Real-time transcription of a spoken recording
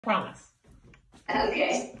Promise.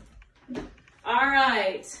 Okay. All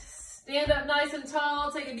right. Stand up nice and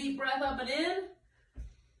tall. Take a deep breath up and in.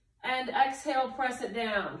 And exhale, press it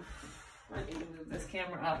down. I need to move this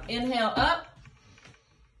camera up. Inhale up.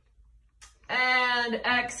 And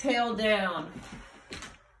exhale down.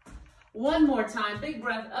 One more time. Big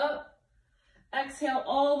breath up. Exhale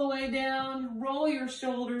all the way down. Roll your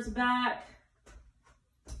shoulders back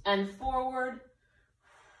and forward.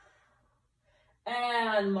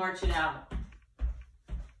 And march it out.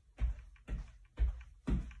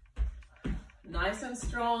 Nice and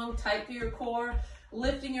strong, tight to your core.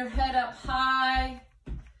 Lifting your head up high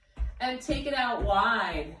and take it out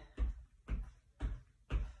wide.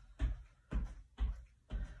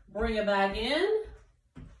 Bring it back in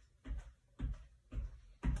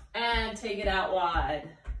and take it out wide.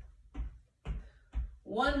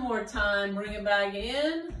 One more time, bring it back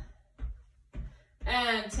in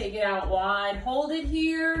and take it out wide. Hold it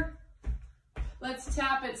here. Let's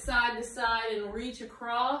tap it side to side and reach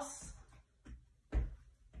across.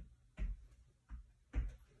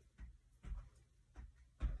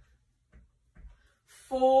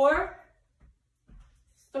 Four,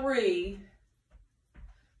 three,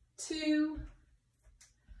 two,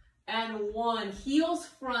 and one. Heels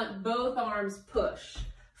front, both arms push.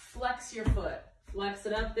 Flex your foot. Flex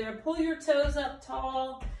it up there. Pull your toes up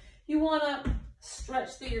tall. You want to stretch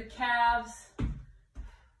through your calves.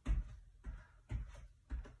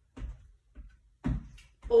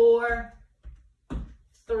 Four,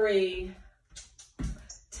 three,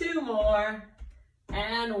 two more,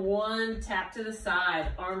 and one. Tap to the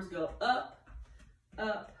side. Arms go up,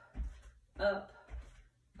 up, up,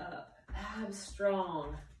 up. Abs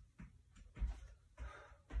strong.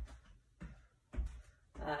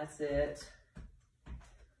 That's it.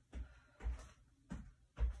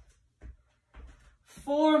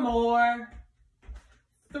 Four more,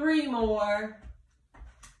 three more,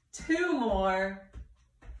 two more,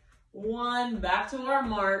 one. Back to our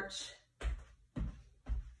march.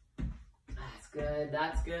 That's good,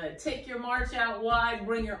 that's good. Take your march out wide,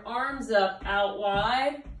 bring your arms up out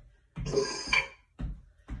wide.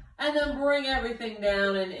 And then bring everything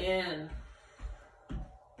down and in.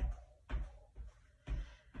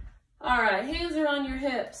 All right, hands are on your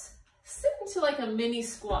hips. Sit into like a mini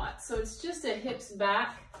squat. So it's just a hips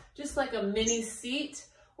back, just like a mini seat.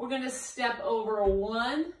 We're gonna step over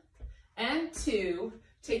one and two.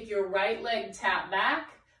 Take your right leg tap back,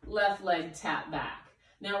 left leg tap back.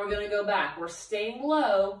 Now we're gonna go back. We're staying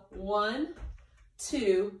low. One,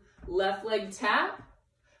 two, left leg tap,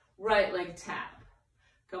 right leg tap.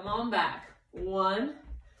 Come on back. One,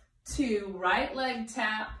 two, right leg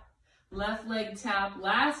tap, left leg tap.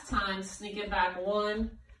 Last time, sneak it back.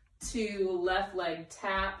 One, two, left leg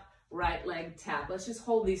tap, right leg tap. Let's just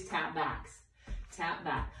hold these tap backs. Tap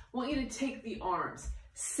back. I want you to take the arms.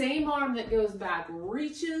 Same arm that goes back,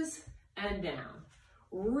 reaches and down.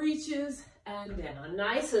 Reaches and down.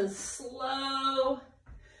 Nice and slow.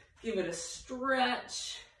 Give it a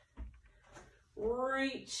stretch.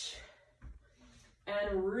 Reach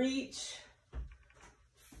and reach.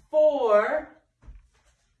 Four,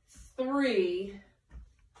 three,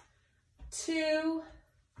 two,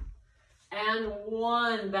 and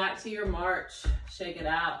one. Back to your march. Shake it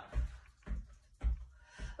out.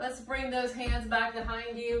 Let's bring those hands back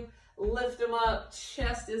behind you. Lift them up.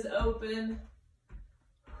 Chest is open.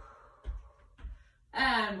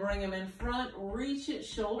 And bring them in front. Reach it.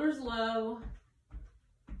 Shoulders low.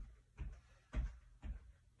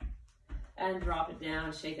 And drop it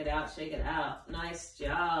down. Shake it out. Shake it out. Nice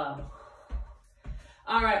job.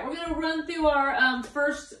 All right, we're gonna run through our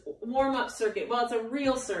first warm-up circuit. Well, it's a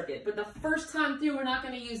real circuit, but the first time through, we're not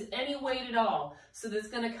gonna use any weight at all. So that's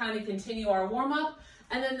gonna kind of continue our warm-up.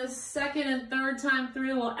 And then the second and third time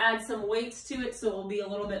through, we'll add some weights to it, so it will be a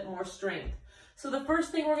little bit more strength. So the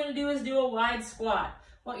first thing we're gonna do is do a wide squat.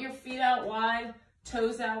 Want your feet out wide,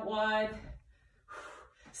 toes out wide.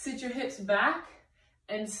 Sit your hips back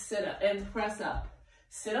and sit up and press up.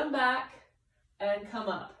 Sit them back and come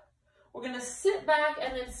up. We're gonna sit back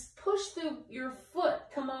and then push through your foot,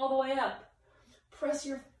 come all the way up. Press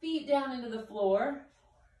your feet down into the floor.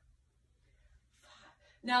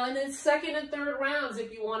 Now in the second and third rounds,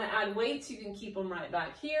 if you wanna add weights, you can keep them right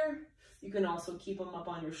back here. You can also keep them up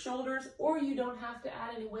on your shoulders, or you don't have to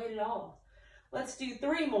add any weight at all. Let's do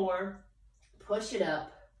three more. Push it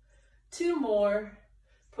up. Two more.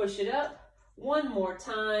 Push it up. One more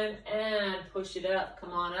time and push it up.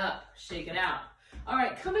 Come on up. Shake it out. All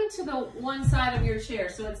right, come into the one side of your chair.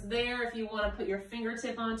 So it's there if you want to put your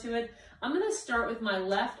fingertip onto it. I'm going to start with my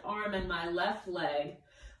left arm and my left leg.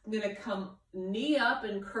 I'm going to come knee up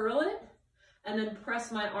and curl it. and then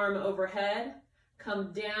press my arm overhead,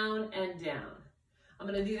 come down and down. I'm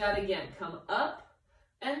gonna do that again. Come up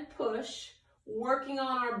and push, working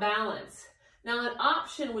on our balance. Now an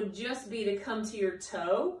option would just be to come to your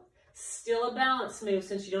toe, still a balance move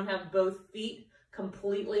since you don't have both feet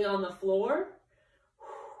completely on the floor.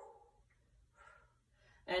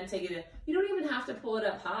 And take it in. You don't even have to pull it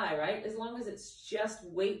up high, right? As long as it's just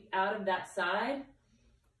weight out of that side.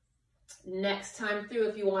 Next time through,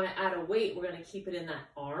 if you want to add a weight, we're going to keep it in that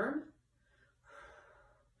arm.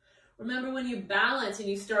 Remember, when you balance and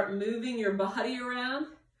you start moving your body around,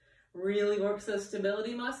 really works those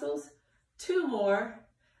stability muscles. 2 more,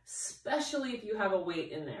 especially if you have a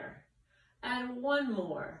weight in there. And 1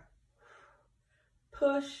 more.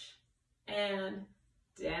 Push and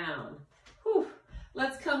down. Whew.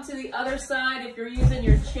 Let's come to the other side. If you're using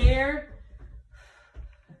your chair,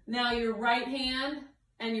 now your right hand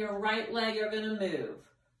and your right leg are going to move.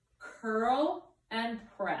 Curl and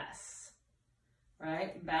press,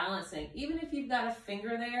 right? Balancing. Even if you've got a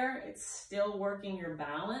finger there, it's still working your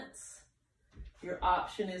balance. Your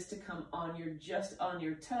option is to come on just on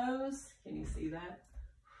your toes. Can you see that?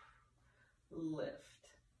 Lift,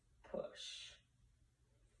 push.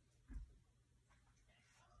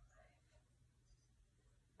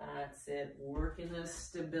 That's it, working those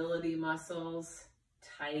stability muscles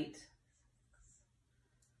tight.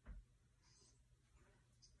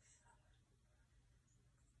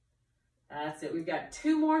 That's it, we've got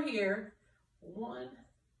 2 more here. 1.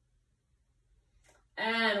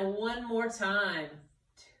 And 1 more time.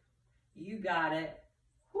 2. You got it.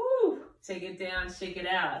 Woo! Take it down, shake it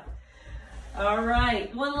out. All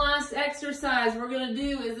right, one last exercise we're gonna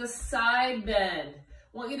do is a side bend.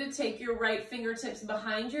 I want you to take your right fingertips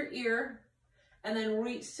behind your ear and then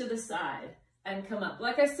reach to the side and come up.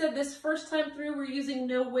 Like I said, this first time through, we're using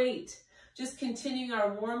no weight. Just continuing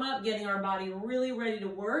our warm up, getting our body really ready to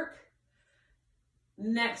work.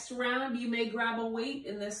 Next round, you may grab a weight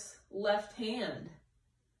in this left hand.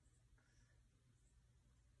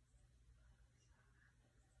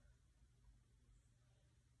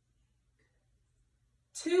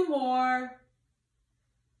 Two more.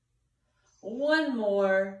 1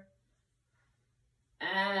 more,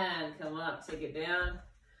 and come up, take it down.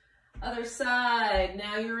 Other side,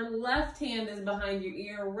 now your left hand is behind your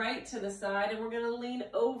ear, right to the side, and we're gonna lean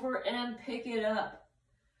over and pick it up.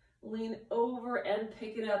 Lean over and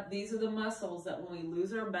pick it up. These are the muscles that when we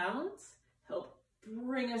lose our balance, help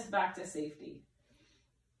bring us back to safety.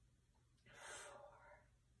 4,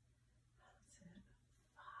 that's it,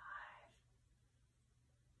 5,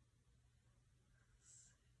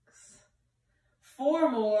 6,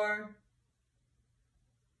 4 more,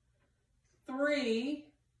 3,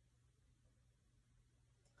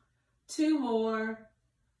 2 more,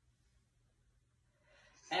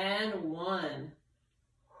 and 1.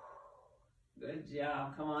 Good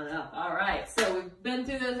job, come on up. All right, so we've been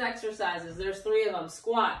through those exercises. There's 3 of them: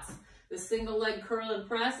 squats, the single leg curl and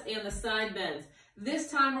press, and the side bends.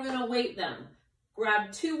 This time we're gonna weight them.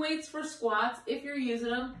 Grab 2 weights for squats if you're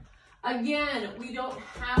using them. Again, we don't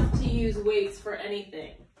have to use weights for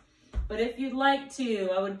anything, but if you'd like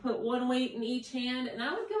to, I would put 1 weight in each hand, and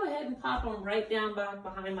I would go ahead and pop them right down back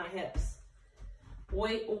behind my hips.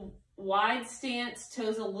 Wide stance,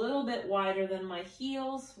 toes a little bit wider than my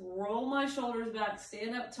heels, roll my shoulders back,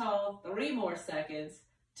 stand up tall, 3 more seconds,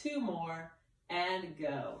 2 more, and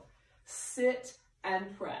go. Sit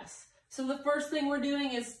and press. So the first thing we're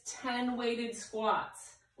doing is 10 weighted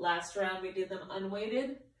squats. Last round we did them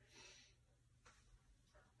unweighted.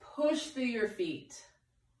 Push through your feet.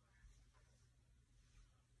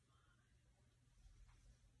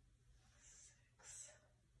 6,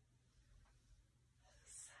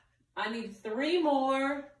 7. I need 3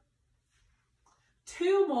 more,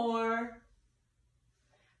 2 more,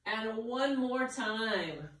 and 1 more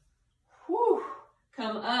time. Whew.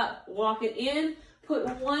 Come up, walk it in, put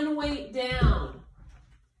 1 weight down.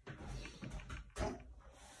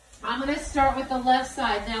 I'm gonna start with the left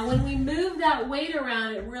side. Now, when we move that weight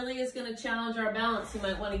around, it really is gonna challenge our balance. You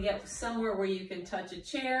might wanna get somewhere where you can touch a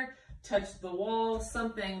chair, touch the wall,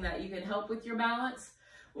 something that you can help with your balance.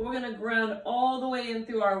 We're gonna ground all the way in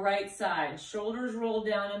through our right side. Shoulders roll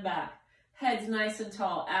down and back. Head's nice and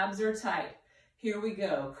tall, abs are tight. Here we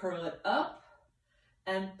go, curl it up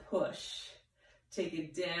and push. Take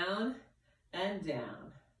it down and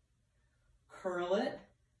down. Curl it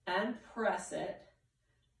and press it.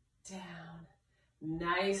 Down.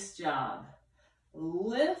 Nice job.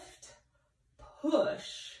 Lift,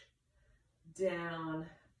 push, down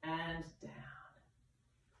and down.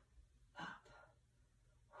 Up.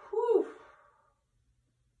 Whew.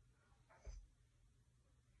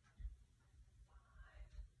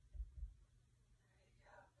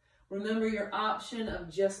 Remember your option of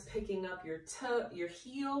just picking up your toe, your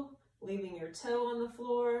heel, leaving your toe on the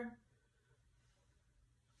floor.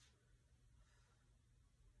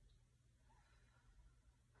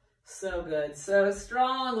 So good, so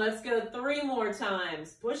strong. Let's go 3 more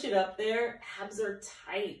times. Push it up there, abs are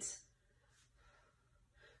tight.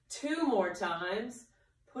 2 more times,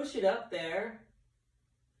 push it up there.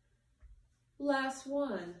 Last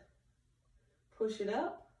one, push it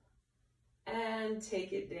up and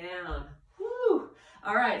take it down. Woo!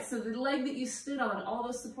 All right, so the leg that you stood on, all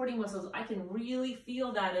those supporting muscles, I can really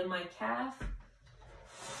feel that in my calf.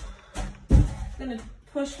 I'm gonna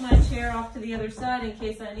push my chair off to the other side in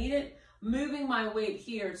case I need it. Moving my weight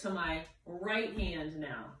here to my right hand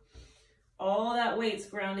now. All that weight's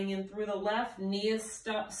grounding in through the left, knee is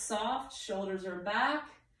soft, shoulders are back,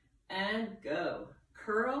 and go.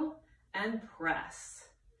 Curl and press.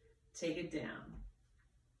 Take it down.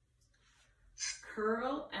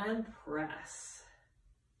 Curl and press.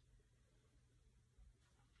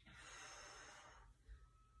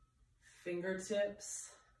 Fingertips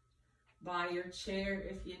by your chair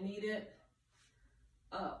if you need it.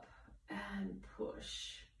 Up and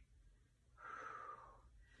push.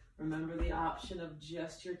 Remember the option of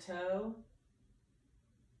just your toe.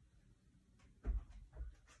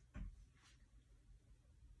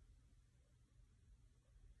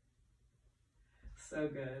 So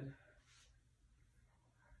good.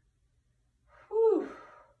 Whew.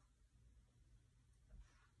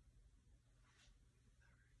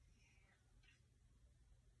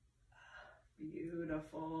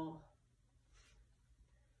 Beautiful.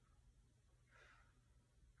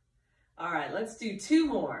 All right, let's do 2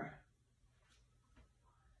 more.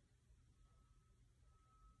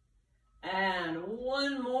 And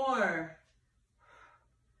 1 more.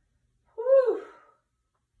 Whew.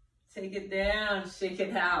 Take it down, shake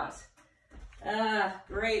it out.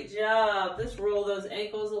 Great job. Just roll those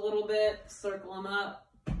ankles a little bit, circle them up.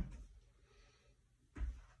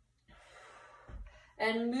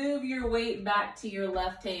 And move your weight back to your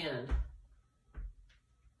left hand.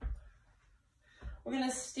 We're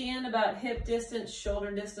gonna stand about hip distance,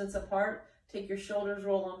 shoulder distance apart. Take your shoulders,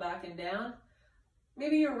 roll them back and down.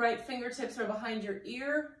 Maybe your right fingertips are behind your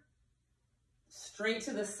ear, straight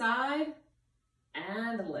to the side,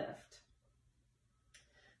 and lift.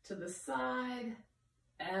 To the side,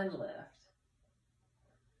 and lift.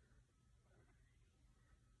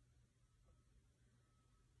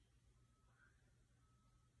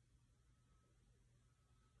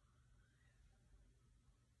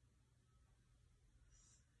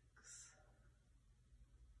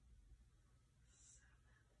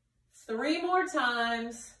 Three more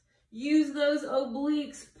times. Use those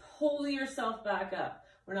obliques. Pull yourself back up.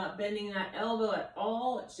 We're not bending that elbow at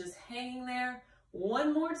all. It's just hanging there.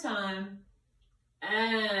 1 more time.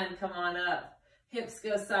 And come on up. Hips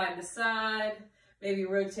go side to side. Maybe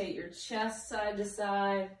rotate your chest side to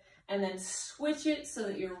side. And then switch it so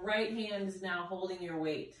that your right hand is now holding your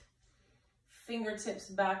weight. Fingertips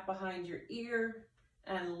back behind your ear.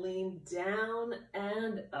 And lean down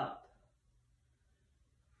and up.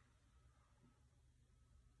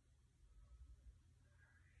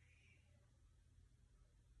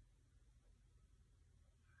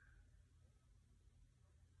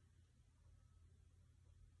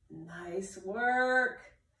 Nice work.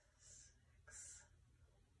 6.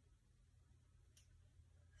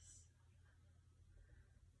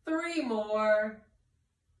 3 more.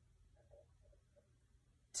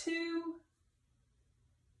 2.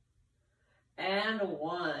 And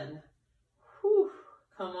 1. Whew.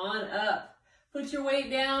 Come on up. Put your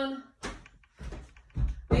weight down.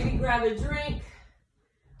 Maybe grab a drink.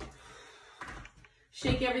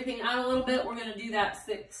 Shake everything out a little bit. We're going to do that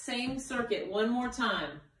same circuit 1 more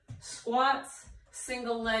time. Squats,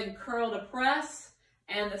 single leg curl to press,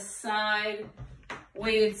 and the side,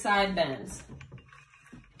 weighted side bends.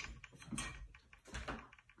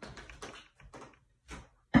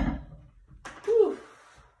 Whew.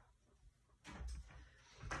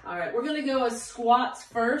 All right, we're gonna go with squats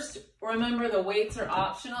first. Remember, the weights are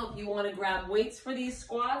optional. If you wanna grab weights for these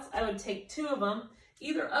squats, I would take 2 of them,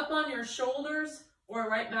 either up on your shoulders or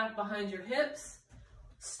right back behind your hips.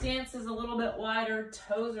 Stance is a little bit wider,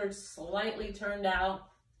 toes are slightly turned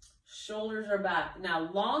out, shoulders are back.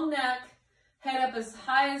 Now long neck, head up as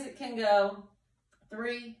high as it can go.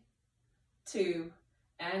 3, 2,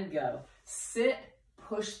 and go. Sit,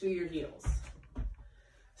 push through your heels.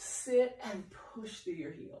 Sit and push through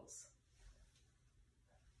your heels.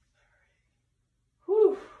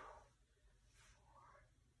 Whew. 5,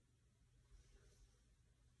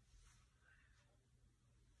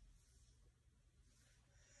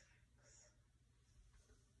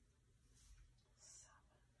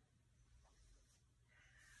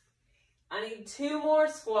 I need 2 more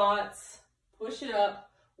squats. Push it up.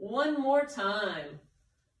 1 more time.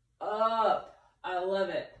 Up. I love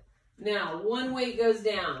it. Now, 1 weight goes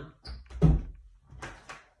down.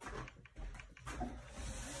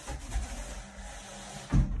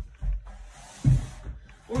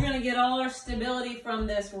 We're going to get all our stability from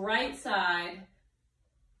this right side.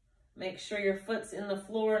 Make sure your foot's in the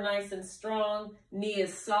floor nice and strong. Knee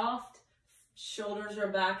is soft. Shoulders are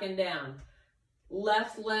back and down.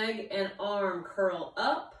 Left leg and arm curl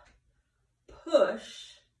up.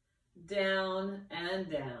 Push. Down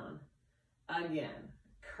and down. Again.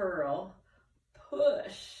 Curl.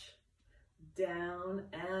 Push. Down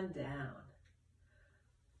and down.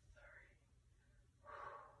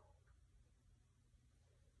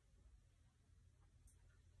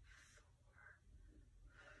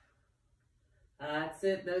 That's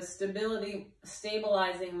it, those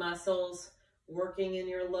stabilizing muscles working in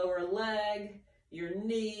your lower leg, your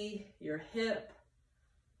knee, your hip.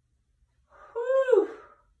 Whew.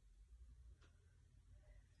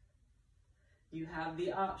 You have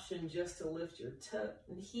the option just to lift your toe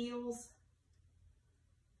and heels.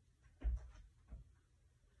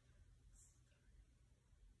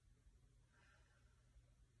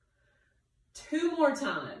 Two more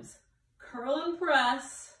times. Curl and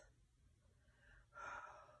press.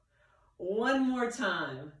 1 more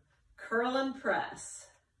time. Curl and press.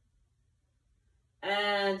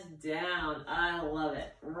 And down. I love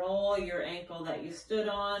it. Roll your ankle that you stood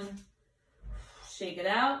on. Shake it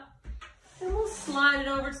out. And we'll slide it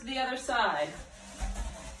over to the other side.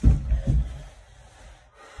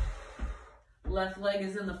 Left leg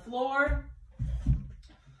is in the floor.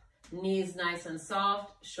 Knees nice and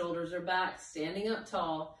soft. Shoulders are back. Standing up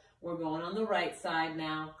tall. We're going on the right side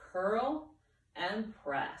now. Curl and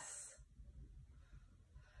press.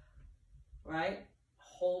 Right?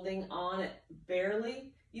 Holding on it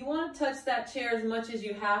barely. You want to touch that chair as much as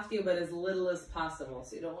you have to, but as little as possible.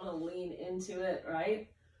 So you don't want to lean into it, right?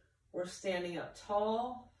 We're standing up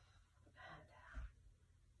tall.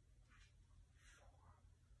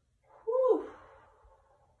 Whew.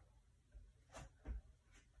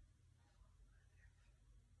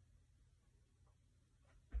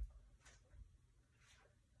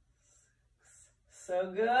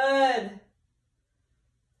 So good.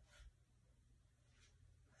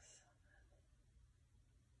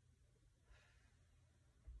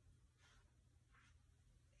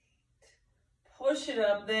 Push it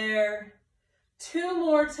up there. 2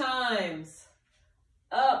 more times.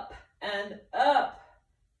 Up and up.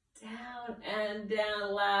 Down and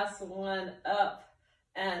down. Last one. Up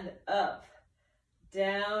and up.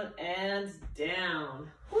 Down and down.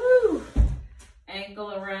 Woo!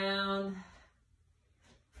 Ankle around.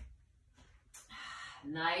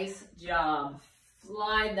 Nice job.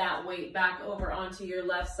 Slide that weight back over onto your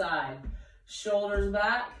left side. Shoulders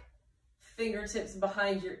back. Fingertips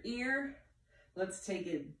behind your ear. Let's take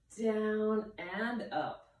it down and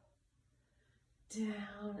up.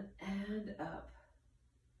 Down and up.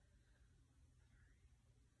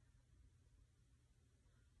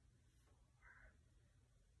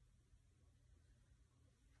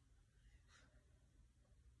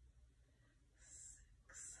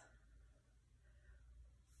 Six.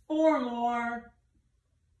 4 more.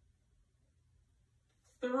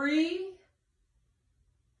 3,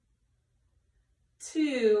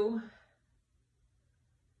 2,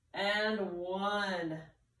 and 1.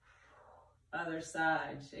 Other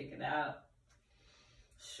side, shake it out.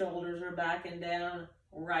 Shoulders are back and down.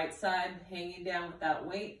 Right side hanging down with that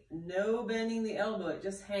weight. No bending the elbow, it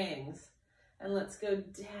just hangs. And let's go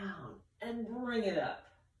down and bring it up.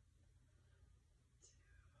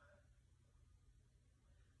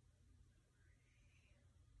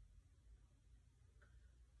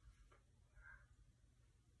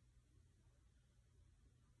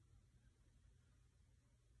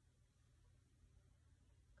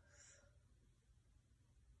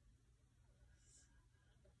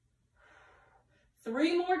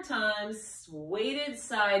 3 more times, weighted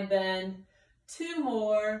side bend. 2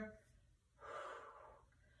 more.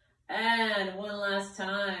 And 1 last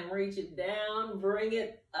time, reach it down, bring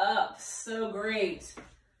it up. So great.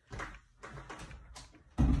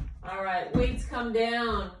 All right, weights come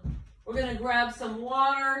down. We're gonna grab some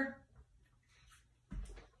water.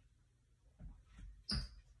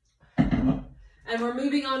 And we're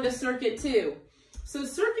moving on to circuit 2. So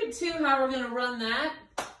circuit 2, how we're gonna run that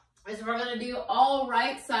is we're going to do all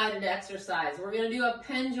right-sided exercise. We're going to do a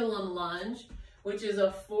pendulum lunge, which is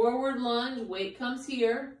a forward lunge, weight comes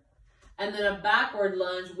here, and then a backward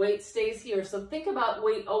lunge, weight stays here. So think about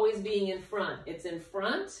weight always being in front. It's in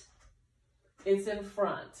front, it's in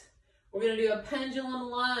front. We're going to do a pendulum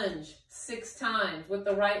lunge 6 times with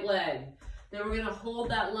the right leg. Then we're going to hold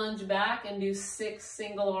that lunge back and do 6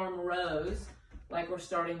 single arm rows like we're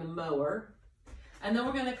starting the mower. And then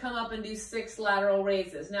we're going to come up and do 6 lateral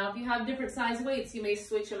raises. Now, if you have different size weights, you may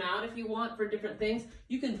switch them out if you want for different things.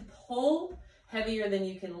 You can pull heavier than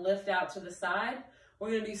you can lift out to the side. We're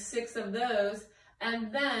going to do 6 of those.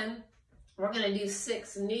 And then we're going to do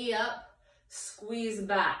 6 knee up, squeeze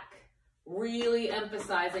back. Really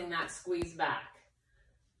emphasizing that squeeze back.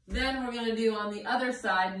 Then we're going to do on the other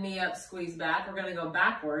side, knee up, squeeze back. We're going to go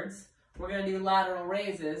backwards. We're going to do lateral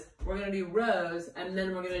raises. We're going to do rows, and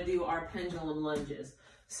then we're going to do our pendulum lunges.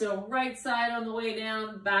 So right side on the way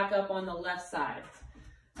down, back up on the left side.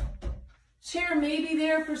 Chair may be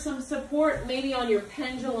there for some support, maybe on your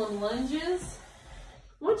pendulum lunges.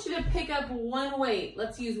 I want you to pick up one weight.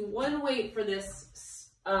 Let's use one weight for this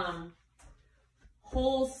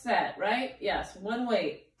whole set, right? Yes, one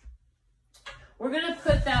weight. We're going to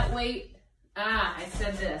put that weight, I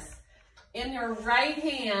said this, in your right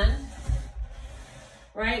hand,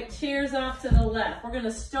 right? Chairs off to the left. We're going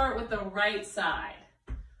to start with the right side.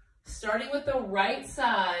 Starting with the right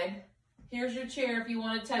side, here's your chair if you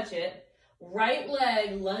want to touch it. Right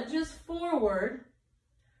leg lunges forward,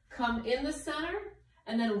 come in the center,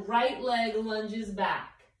 and then right leg lunges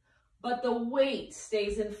back. But the weight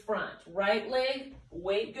stays in front. Right leg,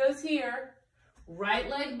 weight goes here. Right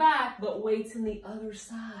leg back, but weight's in the other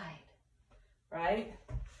side, right?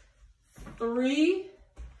 3,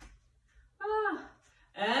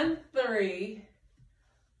 and 3.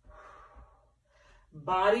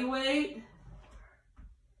 Body weight.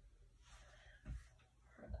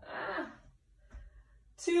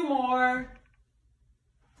 2 more.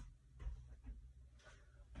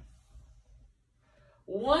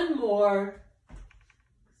 1 more.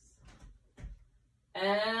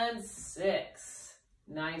 And 6.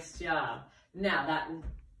 Nice job. Now that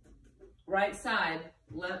right side,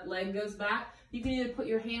 left leg goes back. You can either put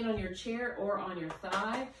your hand on your chair or on your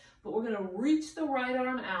thigh, but we're going to reach the right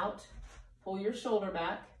arm out, pull your shoulder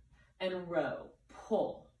back, and row.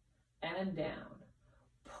 Pull and down,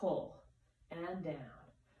 pull and down.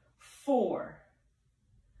 4,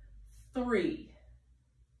 3,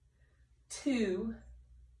 2,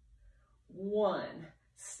 1.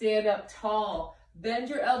 Stand up tall. Bend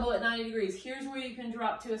your elbow at 90 degrees. Here's where you can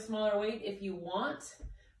drop to a smaller weight if you want.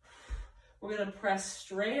 We're going to press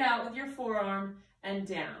straight out with your forearm and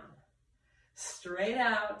down. Straight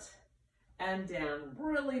out and down.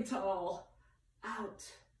 Really tall. Out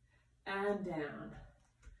and down.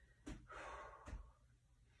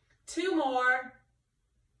 2 more.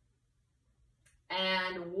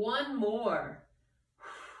 And 1 more.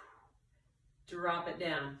 Drop it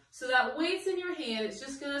down. So that weight's in your hand. It's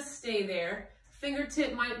just going to stay there.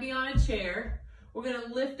 Fingertip might be on a chair. We're going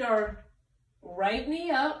to lift our right knee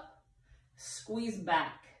up, squeeze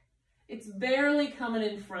back. It's barely coming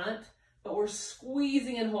in front, but we're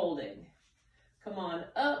squeezing and holding. Come on,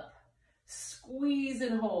 up, squeeze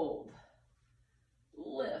and hold.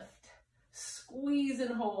 Lift, squeeze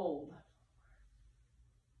and hold.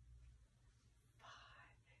 5.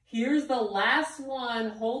 Here's the last one.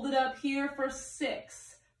 Hold it up here for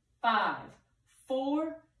 6, 5,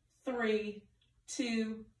 4, 3,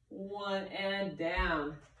 2, 1, and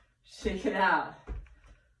down. Shake it out.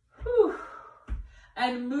 Whew.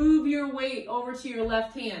 And move your weight over to your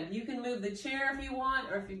left hand. You can move the chair if you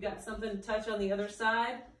want, or if you've got something to touch on the other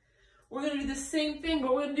side. We're going to do the same thing,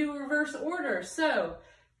 but we're going to do reverse order. So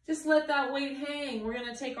just let that weight hang. We're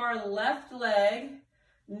going to take our left leg,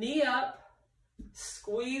 knee up,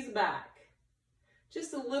 squeeze back.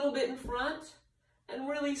 Just a little bit in front, and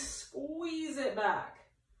really squeeze it back.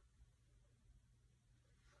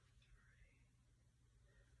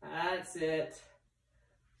 That's it.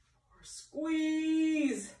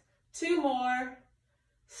 Squeeze. 2 more.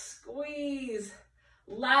 Squeeze.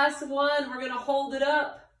 Last one. We're going to hold it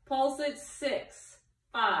up. Pulse it. 6,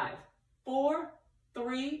 5, 4,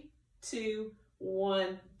 3, 2,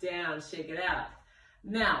 1. Down. Shake it out.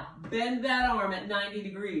 Now, bend that arm at 90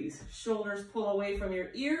 degrees. Shoulders pull away from your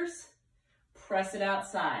ears. Press it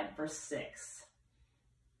outside for 6,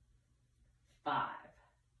 5,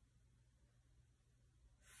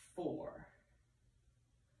 4,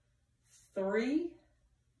 3,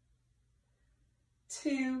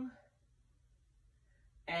 2,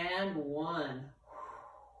 and 1.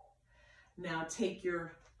 Now take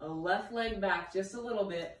your left leg back just a little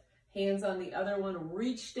bit. Hands on the other one.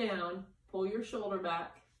 Reach down. Pull your shoulder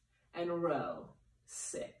back and row.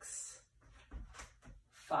 6,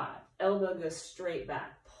 5. Elbow goes straight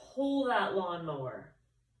back. Pull that lawnmower.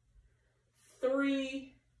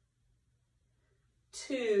 3,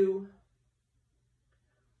 2,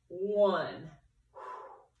 1.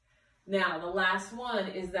 Now, the last one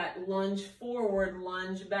is that lunge forward,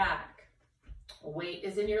 lunge back. Weight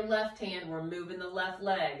is in your left hand. We're moving the left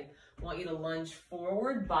leg. I want you to lunge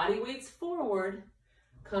forward, body weight's forward,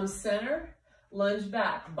 come center, lunge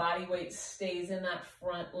back. Body weight stays in that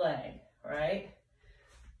front leg, right?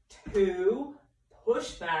 2,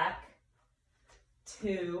 push back.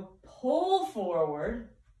 2, pull forward.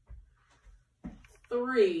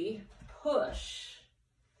 3, push.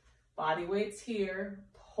 Body weight's here,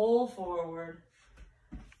 pull forward.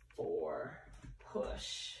 4,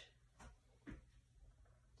 push.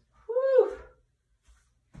 Whew.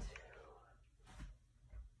 2.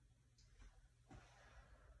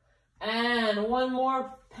 And one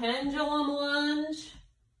more pendulum lunge.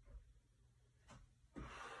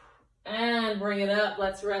 And bring it up.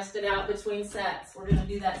 Let's rest it out between sets. We're going to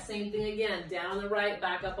do that same thing again. Down on the right,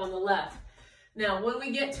 back up on the left. Now, when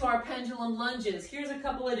we get to our pendulum lunges, here's a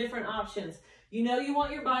couple of different options. You know you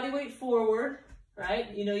want your body weight forward, right?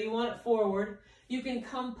 You know you want it forward. You can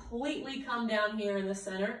completely come down here in the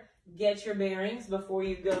center, get your bearings before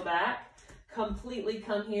you go back. Completely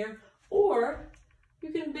come here. Or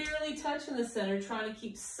you can barely touch in the center, trying to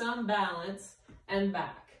keep some balance and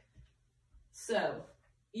back. So,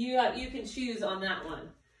 you can choose on that one.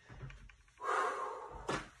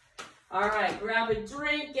 All right, grab a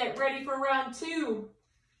drink, get ready for round 2.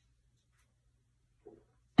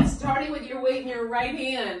 Starting with your weight in your right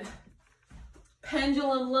hand.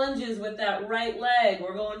 Pendulum lunges with that right leg.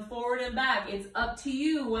 We're going forward and back. It's up to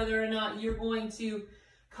you whether or not you're going to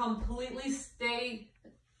completely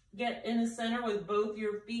get in the center with both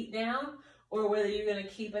your feet down, or whether you're going to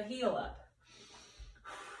keep a heel up.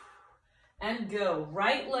 And go.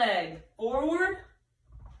 Right leg forward,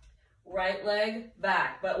 right leg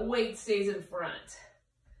back, but weight stays in front.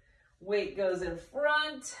 Weight goes in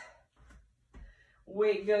front,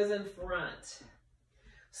 weight goes in front.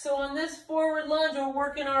 So on this forward lunge, we're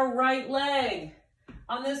working our right leg.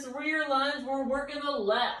 On this rear lunge, we're working the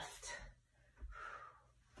left.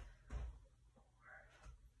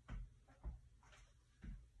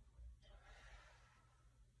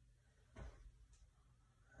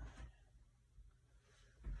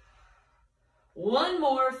 One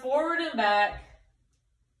more, forward and back.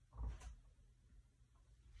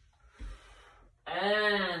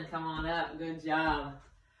 And come on up, good job.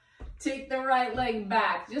 Take the right leg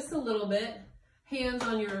back just a little bit. Hands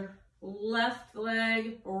on your left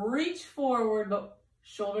leg, reach forward, but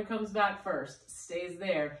shoulder comes back first. Stays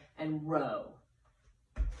there, and row.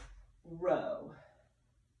 Row.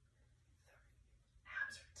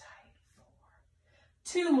 Abs are tight.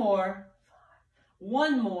 4. 2 more.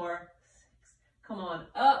 1 more. Come on,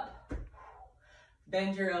 up.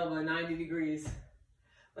 Bend your elbow 90 degrees.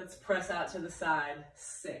 Let's press out to the side.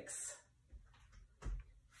 6,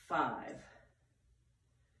 5,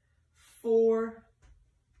 4,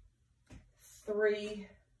 3,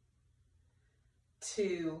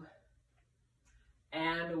 2,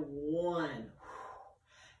 and 1.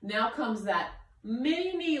 Now comes that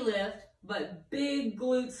mini knee lift, but big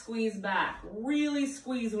glute squeeze back. Really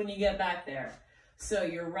squeeze when you get back there. So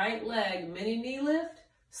your right leg, mini knee lift,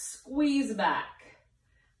 squeeze back.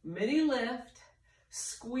 Mini lift,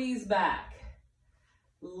 squeeze back.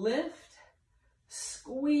 Lift,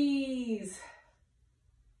 squeeze.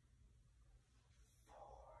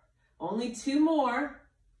 4. Only 2 more.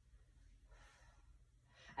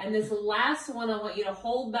 And this last one, I want you to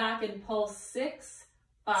hold back and pulse. 6,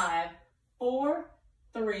 5, 4,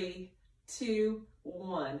 3, 2,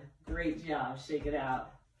 1. Great job. Shake it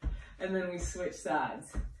out. And then we switch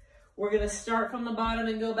sides. We're going to start from the bottom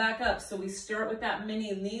and go back up. So we start with that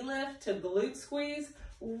mini knee lift to glute squeeze,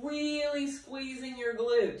 really squeezing your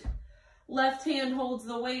glute. Left hand holds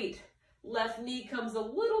the weight. Left knee comes a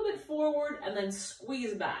little bit forward and then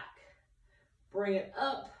squeeze back. Bring it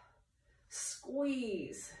up,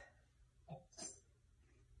 squeeze.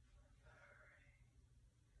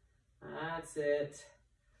 That's it.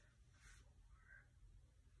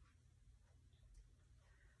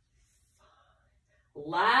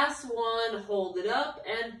 Last one, hold it up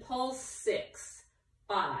and pulse. 6,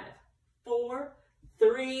 5, 4,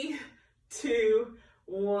 3, 2,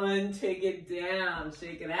 1. Take it down,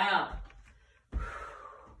 shake it out.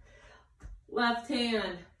 Left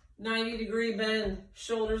hand, 90-degree bend,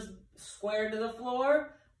 shoulders squared to the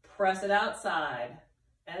floor. Press it outside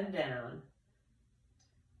and down.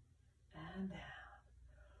 And down.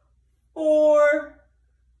 4,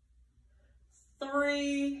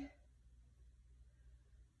 3,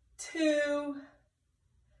 2,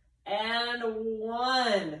 and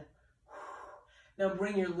 1. Now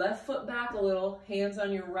bring your left foot back a little, hands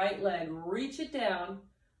on your right leg, reach it down,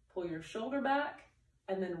 Pull your shoulder back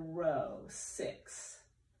and then row. 6,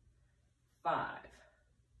 5,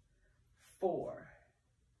 4,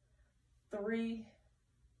 3,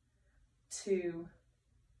 2,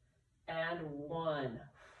 and 1.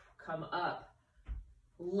 Come up.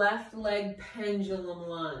 Left leg pendulum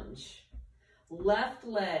lunge. Left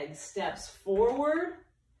leg steps forward,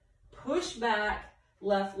 push back,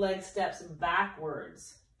 left leg steps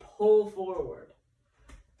backwards, pull forward.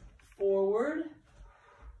 Forward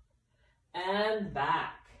and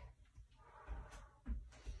back.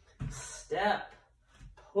 Step,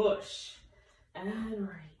 push, and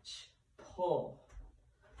reach, pull.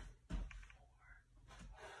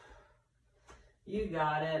 You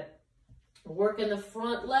got it. Working the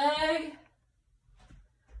front leg.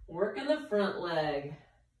 Working the front leg.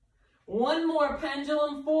 One more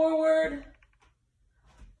pendulum forward.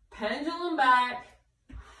 Pendulum back.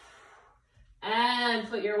 And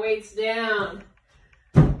put your weights down.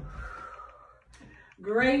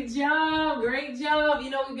 Great job, great job. You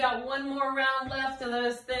know, we've got one more round left of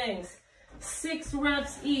those things. 6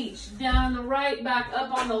 reps each. Down on the right, back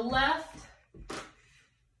up on the left.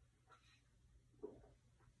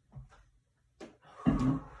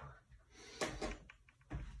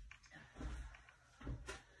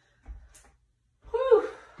 Whew.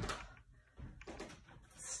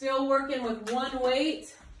 Still working with one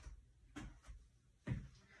weight.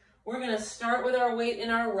 We're going to start with our weight in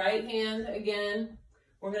our right hand again.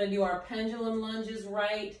 We're going to do our pendulum lunges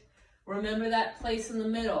right. Remember that place in the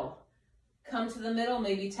middle. Come to the middle,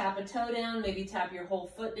 maybe tap a toe down, maybe tap your whole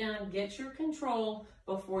foot down. Get your control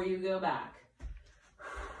before you go back.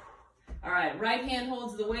 All right, right hand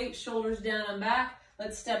holds the weight, shoulders down and back.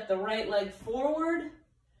 Let's step the right leg forward,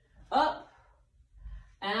 up,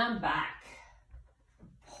 and back.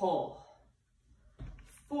 Pull.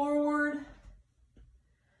 Forward,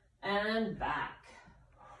 and back.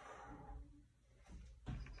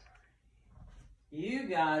 You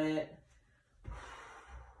got it.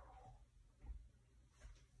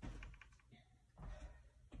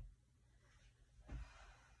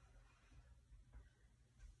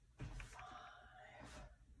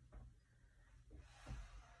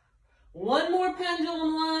 One more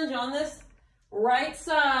pendulum lunge on this right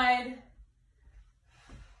side.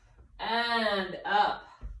 And up.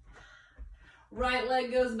 Right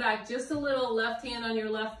leg goes back just a little, left hand on your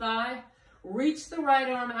left thigh. Reach the right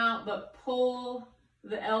arm out, but pull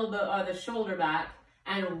the elbow or the shoulder back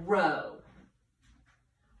and row.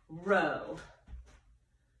 Row.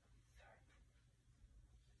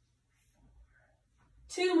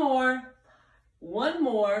 2 more. 1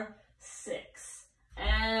 more. 6.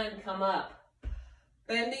 And come up.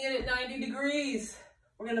 Bending it at 90 degrees.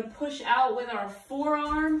 We're going to push out with our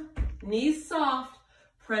forearm, knees soft,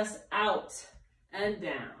 press out and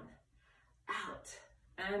down, out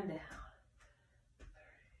and down.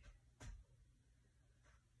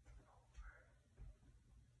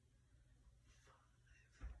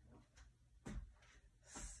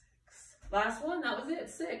 6. Last one, that was it.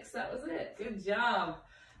 6, that was it. Good job.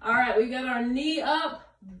 All right, we got our knee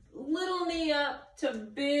up, little knee up to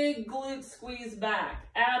big glute squeeze back.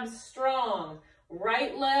 Abs strong.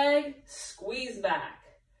 Right leg, squeeze back.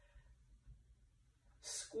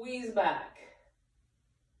 Squeeze back.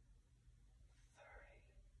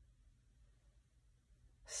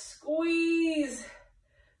 3. Squeeze.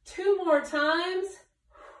 2 more times.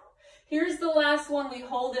 Here's the last one. We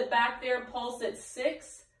hold it back there. Pulse at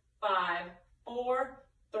 6, 5, 4,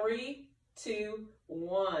 3, 2,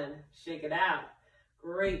 1. Shake it out.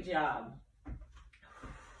 Great job.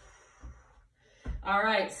 All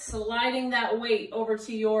right, sliding that weight over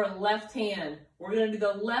to your left hand. We're going to do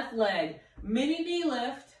the left leg. Mini knee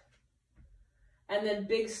lift. And then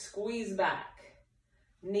big squeeze back.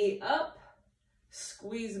 Knee up,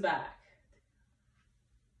 squeeze back.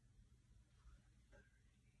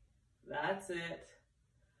 That's it.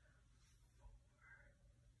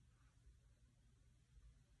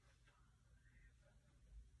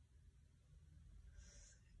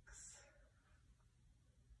 6.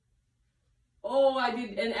 Oh, I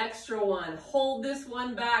did an extra one. Hold this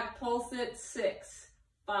one back, pulse it. 6,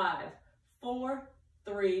 5, 4,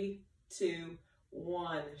 3, 2,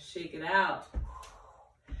 1. Shake it out.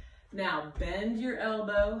 Now bend your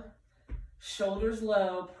elbow, shoulders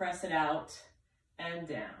low, press it out and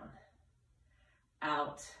down.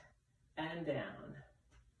 Out and down.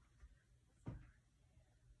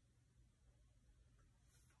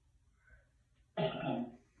 5.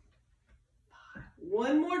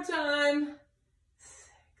 One more time.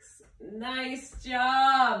 6. Nice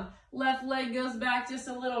job. Left leg goes back just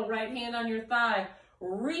a little. Right hand on your thigh.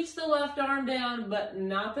 Reach the left arm down, but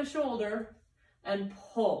not the shoulder. and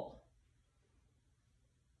pull.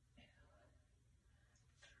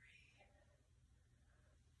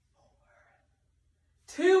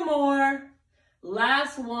 2 more.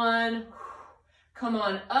 Last one. Come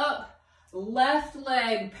on up. Left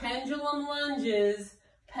leg, pendulum lunges,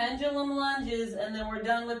 and then we're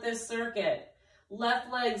done with this circuit.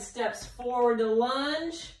 Left leg steps forward to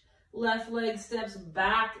lunge. Left leg steps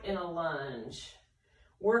back in a lunge.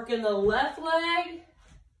 Working the left leg,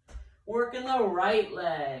 working the right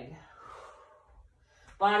leg.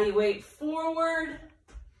 Body weight forward,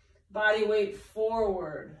 body weight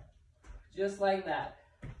forward. Just like that.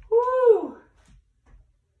 Woo!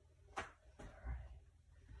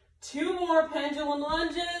 2 more pendulum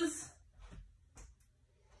lunges.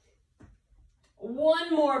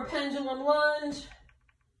 1 more pendulum lunge.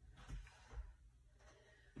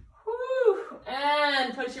 Woo!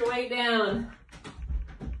 And put your weight down.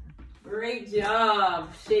 Great job.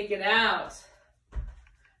 Shake it out.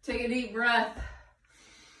 Take a deep breath.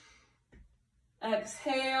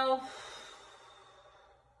 Exhale.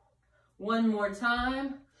 1 more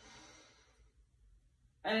time.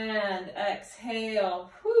 And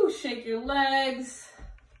exhale. Whew, shake your legs.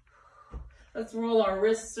 Let's roll our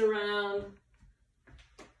wrists around.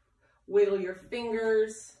 Wiggle your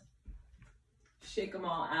fingers. Shake them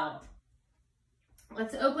all out.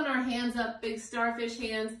 Let's open our hands up, big starfish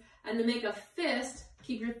hands, and to make a fist,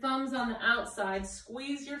 keep your thumbs on the outside,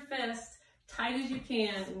 squeeze your fists tight as you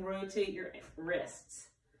can, and rotate your wrists.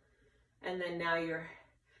 And then now your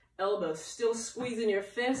elbows, still squeezing your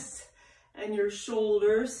fists and your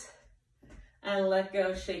shoulders, and let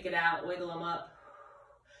go, shake it out, wiggle them up.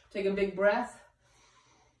 Take a big breath,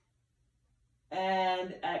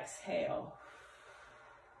 and exhale.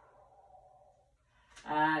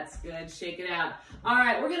 That's good, shake it out. All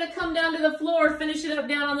right, we're gonna come down to the floor, finish it up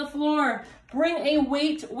down on the floor. Bring a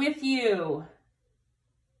weight with you.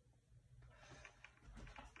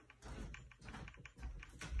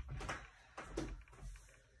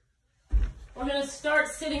 We're gonna start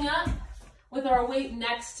sitting up with our weight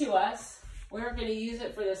next to us. We're gonna use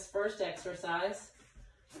it for this first exercise.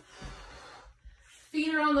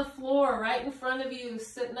 Feet are on the floor right in front of you,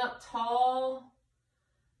 sitting up tall.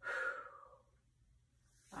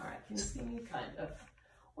 All right, can you see me? Kind of.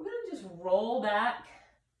 We're gonna just roll back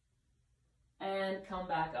and come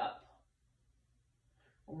back up.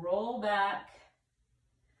 Roll back,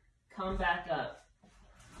 come back up.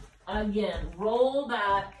 Again, roll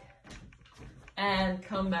back and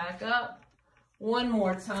come back up. 1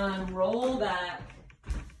 more time, roll back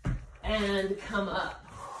and come up.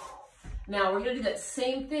 Now we're gonna do that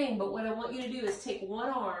same thing, but what I want you to do is take 1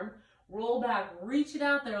 arm, roll back, reach it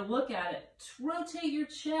out there, look at it, rotate your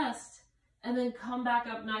chest, and then come back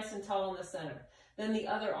up nice and tall in the center. Then the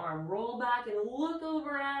other arm, roll back and look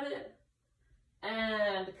over at it,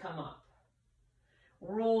 and come up.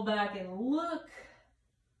 Roll back and look,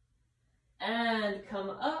 and come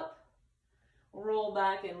up. Roll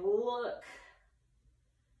back and look,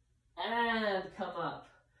 and come up.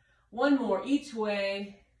 1 more each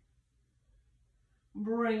way.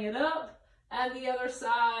 Bring it up, and the other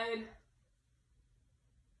side.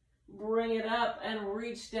 Bring it up and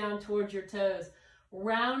reach down towards your toes.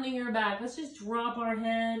 Rounding your back. Let's just drop our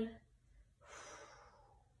head.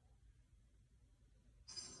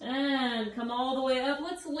 And come all the way up.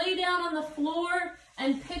 Let's lay down on the floor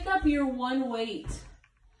and pick up your 1 weight.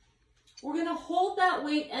 We're gonna hold that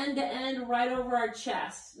weight end to end right over our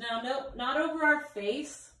chest. Now, no, not over our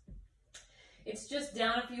face. It's just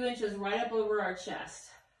down a few inches right up over our chest.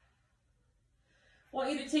 I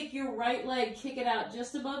want you to take your right leg, kick it out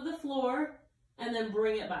just above the floor, and then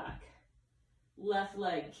bring it back. Left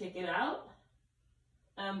leg, kick it out,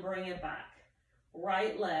 and bring it back.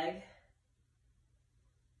 Right leg,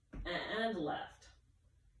 and left.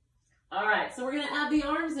 All right, so we're gonna add the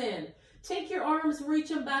arms in. Take your arms, reach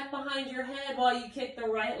them back behind your head while you kick the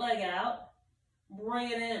right leg out.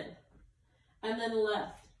 Bring it in, and then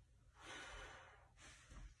left.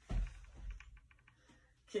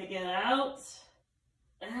 Kick it out,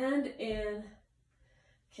 and in.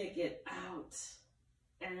 Kick it out,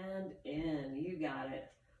 and in. You got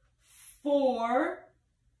it. 4,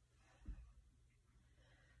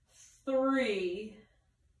 3,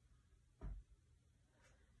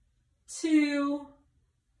 2,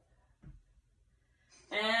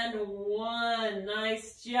 and 1.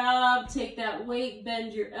 Nice job. Take that weight,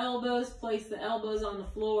 bend your elbows, place the elbows on the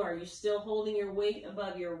floor. You're still holding your weight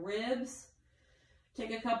above your ribs.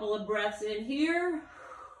 Take a couple of breaths in here.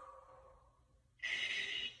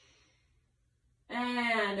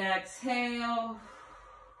 And exhale.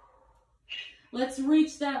 Let's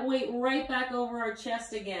reach that weight right back over our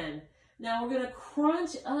chest again. Now we're gonna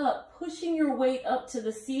crunch up, pushing your weight up to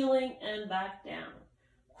the ceiling and back down.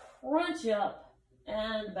 Crunch up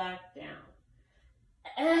and back down.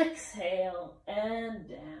 Exhale and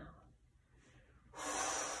down.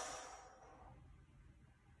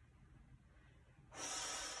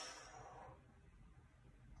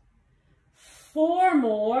 4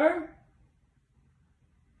 more.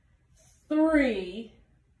 3,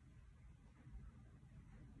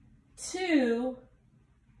 2,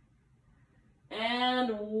 and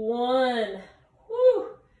 1. Woo!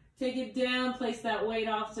 Take it down, place that weight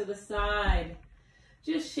off to the side.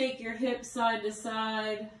 Just shake your hips side to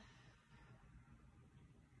side.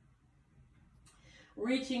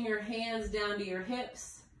 Reaching your hands down to your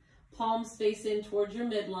hips. Palms face in towards your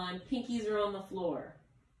midline. Pinkies are on the floor.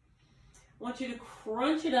 I want you to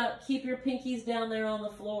crunch it up. Keep your pinkies down there on the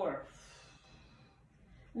floor.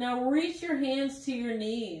 Now reach your hands to your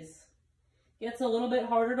knees. Gets a little bit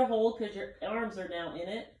harder to hold because your arms are now in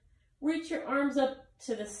it. Reach your arms up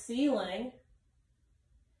to the ceiling.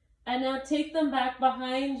 And now take them back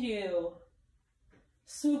behind you.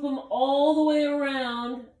 Swoop them all the way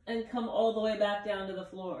around and come all the way back down to the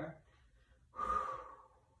floor.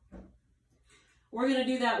 We're going to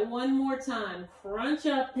do that one more time. Crunch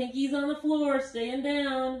up, pinkies on the floor, staying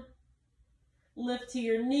down. Lift to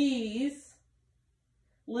your knees.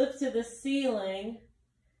 Lift to the ceiling.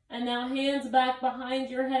 And now hands back behind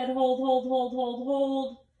your head. Hold, hold, hold, hold,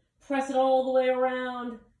 hold. Press it all the way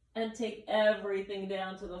around and take everything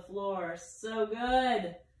down to the floor. So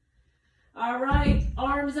good. All right,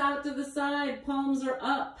 arms out to the side, palms are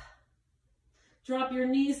up. Drop your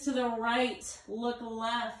knees to the right, look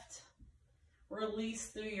left. Release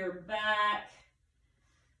through your back.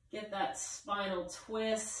 Get that spinal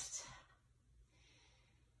twist.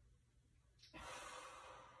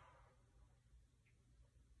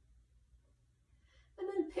 And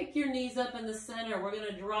then pick your knees up in the center. We're going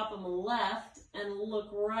to drop them left and look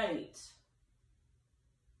right.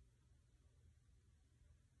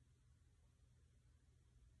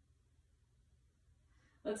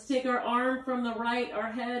 Let's take our arm from the right, our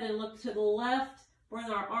head, and look to the left. Bring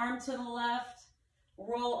our arm to the left.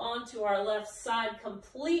 Roll onto our left side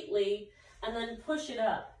completely, and then push it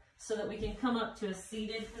up so that we can come up to a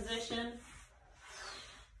seated position.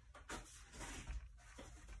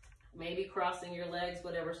 Maybe crossing your legs,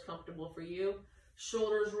 whatever's comfortable for you.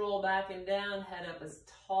 Shoulders roll back and down, head up as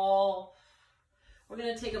tall. We're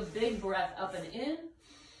going to take a big breath up and in.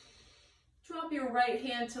 Drop your right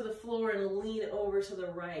hand to the floor and lean over to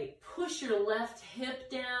the right. Push your left hip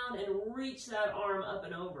down and reach that arm up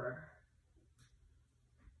and over.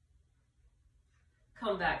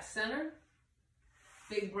 Come back center.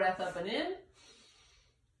 Big breath up and in.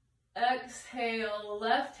 Exhale,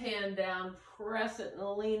 left hand down, press it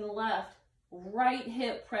and lean left. Right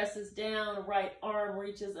hip presses down, right arm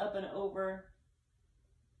reaches up and over.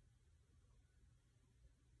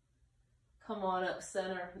 Come on up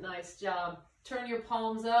center, nice job. Turn your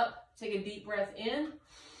palms up, take a deep breath in.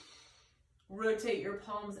 Rotate your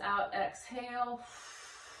palms out, exhale.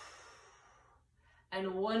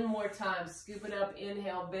 And one more time, scoop it up,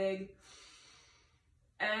 inhale big.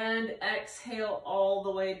 And exhale all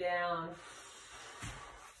the way down.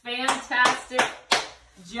 Fantastic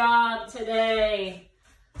job today.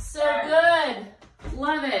 So good,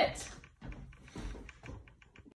 love it.